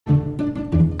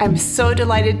I'm so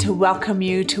delighted to welcome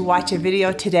you to watch a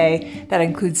video today that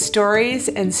includes stories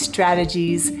and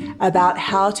strategies about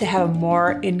how to have a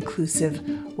more inclusive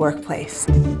workplace.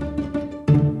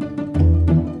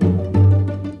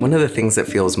 One of the things that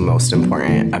feels most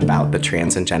important about the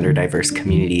trans and gender diverse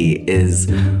community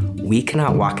is we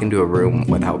cannot walk into a room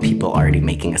without people already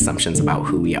making assumptions about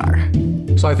who we are.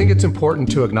 So I think it's important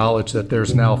to acknowledge that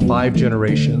there's now 5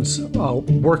 generations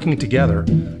working together,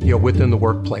 within the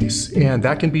workplace, and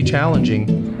that can be challenging.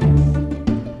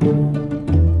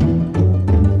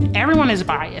 Everyone is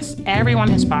biased. Everyone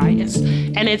has bias.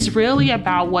 And it's really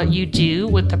about what you do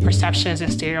with the perceptions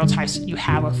and stereotypes that you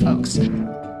have of folks.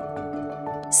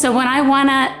 So what I want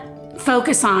to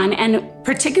focus on and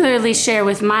particularly share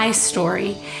with my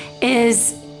story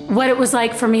is what it was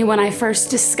like for me when I first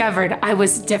discovered I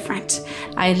was different.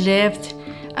 I lived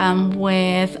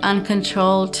with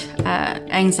uncontrolled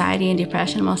anxiety and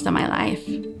depression most of my life.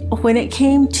 When it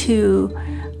came to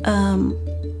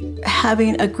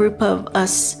having a group of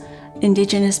us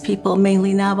Indigenous people,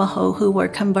 mainly Navajo, who were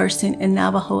conversing in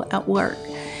Navajo at work,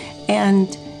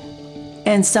 and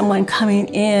someone coming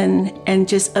in and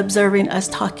just observing us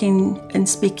talking and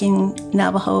speaking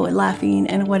Navajo and laughing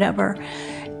and whatever.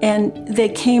 And they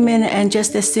came in and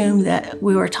just assumed that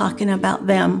we were talking about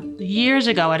them. Years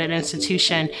ago at an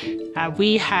institution,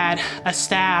 we had a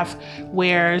staff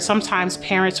where sometimes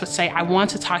parents would say, I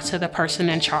want to talk to the person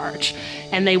in charge.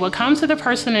 And they would come to the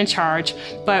person in charge,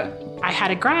 but I had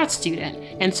a grad student.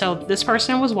 And so this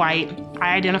person was white,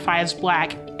 I identify as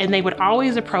Black, and they would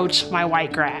always approach my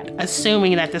white grad,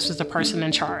 assuming that this was the person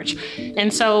in charge.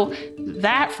 And so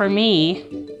that for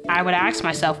me, I would ask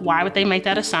myself, why would they make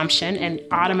that assumption and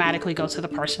automatically go to the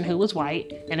person who was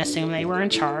white and assume they were in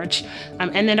charge?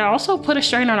 And then it also put a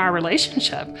strain on our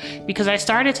relationship because I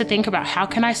started to think about how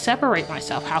can I separate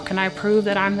myself? How can I prove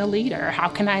that I'm the leader?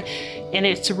 And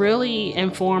it's really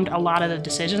informed a lot of the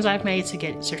decisions I've made to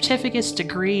get certificates,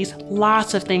 degrees,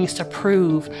 lots of things to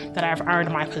prove that I've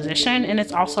earned my position. And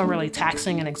it's also really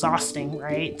taxing and exhausting,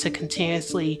 right? To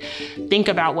continuously think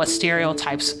about what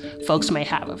stereotypes folks may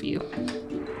have of you.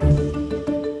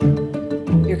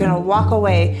 You're going to walk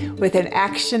away with an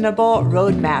actionable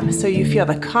roadmap so you feel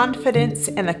the confidence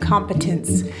and the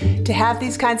competence to have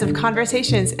these kinds of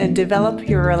conversations and develop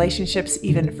your relationships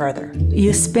even further.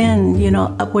 You spend,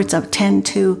 upwards of 10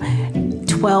 to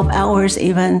 12 hours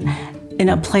even in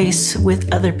a place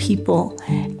with other people.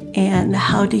 And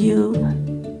how do you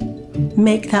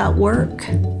make that work?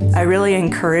 I really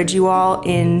encourage you all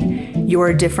in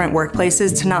your different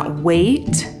workplaces to not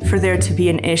wait for there to be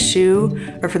an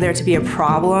issue or for there to be a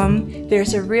problem.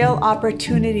 There's a real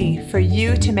opportunity for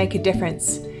you to make a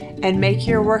difference and make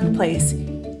your workplace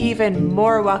even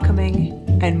more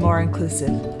welcoming and more inclusive.